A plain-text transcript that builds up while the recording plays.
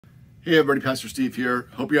Hey everybody, Pastor Steve here.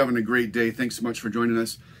 Hope you're having a great day. Thanks so much for joining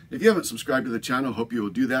us. If you haven't subscribed to the channel, hope you will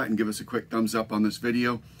do that and give us a quick thumbs up on this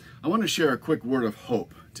video. I want to share a quick word of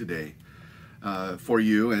hope today for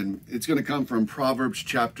you, and it's going to come from Proverbs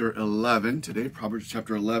chapter 11 today. Proverbs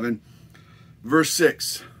chapter 11, verse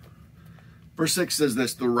 6. Verse 6 says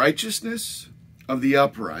this: the righteousness of the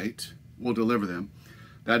upright will deliver them.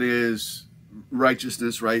 That is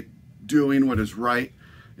righteousness, right? Doing what is right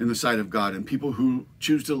in the sight of God, and people who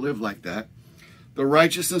choose to live like that. The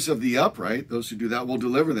righteousness of the upright, those who do that, will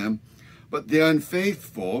deliver them, but the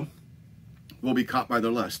unfaithful will be caught by their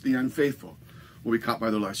lust. The unfaithful will be caught by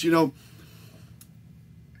their lust. You know,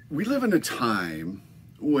 we live in a time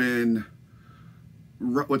when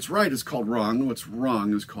what's right is called wrong, what's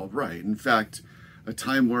wrong is called right. In fact, a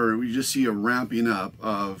time where we just see a ramping up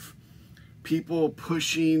of people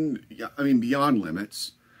pushing, beyond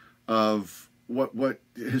limits of what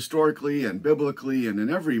historically and biblically and in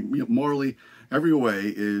every morally every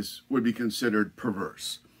way would be considered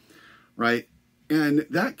perverse, right? And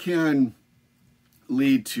that can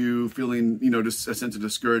lead to feeling, just a sense of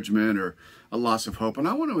discouragement or a loss of hope. And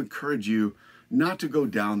I want to encourage you not to go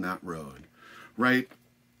down that road, right?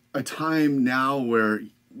 A time now where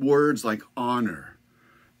words like honor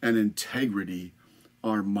and integrity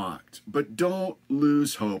are mocked, but don't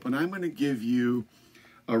lose hope. And I'm going to give you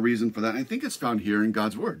a reason for that. I think it's found here in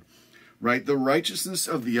God's word, right? The righteousness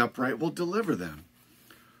of the upright will deliver them.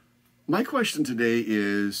 My question today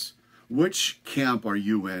is, which camp are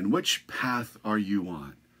you in? Which path are you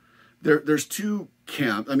on? There's two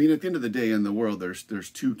camps. At the end of the day in the world, there's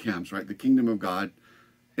two camps, right? The kingdom of God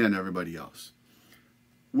and everybody else.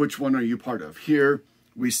 Which one are you part of? Here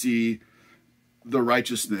we see the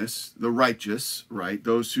righteousness, the righteous, right?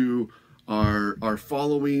 Those who are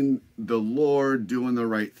following the Lord, doing the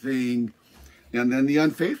right thing, and then the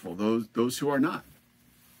unfaithful, those who are not.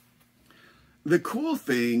 The cool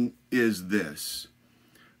thing is this,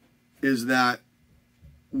 is that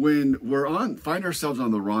when find ourselves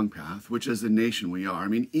on the wrong path, which as a nation we are,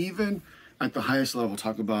 even at the highest level,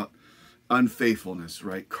 talk about unfaithfulness,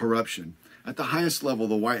 right? Corruption. At the highest level,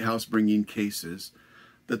 the White House bringing cases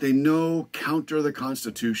that they know counter the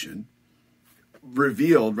Constitution,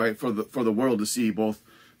 revealed, right, for the world to see, both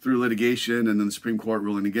through litigation and then the Supreme Court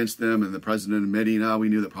ruling against them and the president admitting, we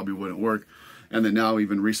knew that probably wouldn't work. And then now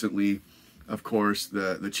even recently, of course,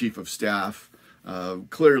 the chief of staff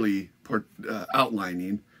clearly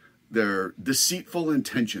outlining their deceitful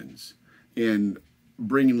intentions in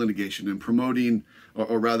bringing litigation and promoting,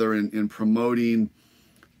 or rather in promoting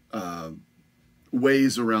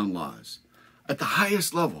ways around laws. At the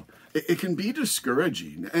highest level, it can be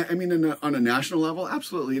discouraging. On a national level,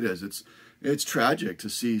 absolutely it is. It's tragic to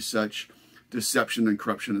see such deception and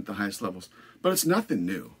corruption at the highest levels. But it's nothing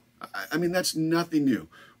new. That's nothing new.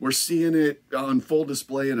 We're seeing it on full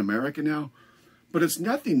display in America now, but it's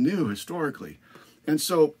nothing new historically. And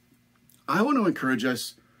so I want to encourage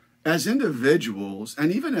us as individuals,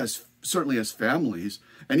 and even certainly as families,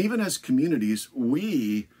 and even as communities,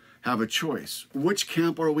 we have a choice. Which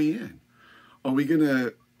camp are we in? Are we going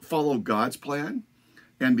to follow God's plan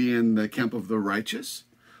and be in the camp of the righteous?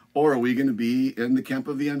 Or are we going to be in the camp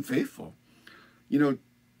of the unfaithful? The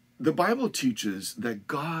Bible teaches that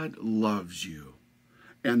God loves you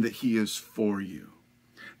and that he is for you.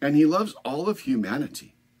 And he loves all of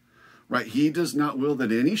humanity, right? He does not will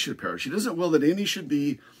that any should perish. He doesn't will that any should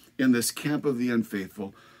be in this camp of the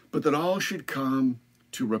unfaithful, but that all should come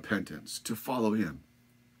to repentance, to follow him.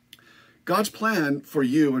 God's plan for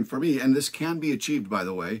you and for me, and this can be achieved, by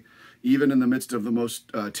the way, even in the midst of the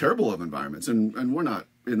most terrible of environments. And we're not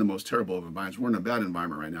in the most terrible of environments. We're in a bad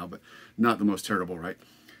environment right now, but not the most terrible, right?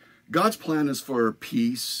 God's plan is for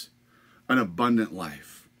peace, an abundant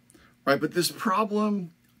life, right? But this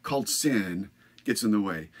problem called sin gets in the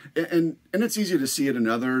way. And it's easy to see it in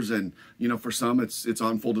others. And, for some, it's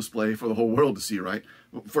on full display for the whole world to see, right?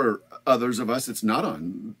 For others of us, it's not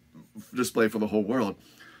on display for the whole world.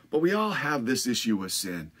 But we all have this issue with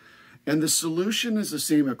sin. And the solution is the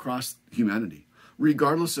same across humanity,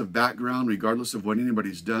 regardless of background, regardless of what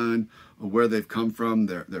anybody's done, or where they've come from,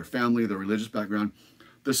 their family, their religious background.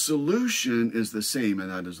 The solution is the same,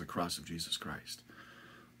 and that is the cross of Jesus Christ.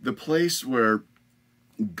 The place where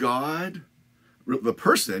God, the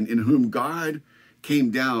person in whom God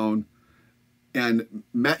came down and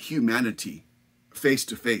met humanity face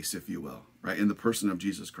to face, if you will, right, in the person of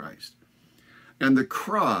Jesus Christ. And the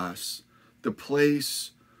cross, the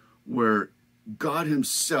place where God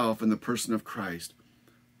himself in the person of Christ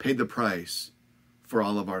paid the price for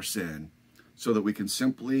all of our sin so that we can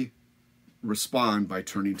simply respond by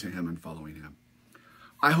turning to him and following him.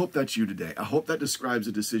 I hope that's you today. I hope that describes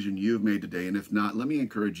a decision you've made today. And if not, let me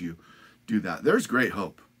encourage you, do that. There's great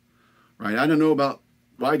hope, right? I do know about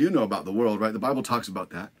the world, right? The Bible talks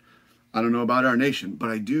about that. I don't know about our nation, but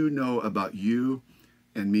I do know about you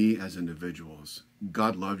and me as individuals.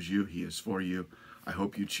 God loves you. He is for you. I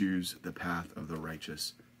hope you choose the path of the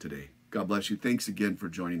righteous today. God bless you. Thanks again for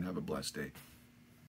joining. Have a blessed day.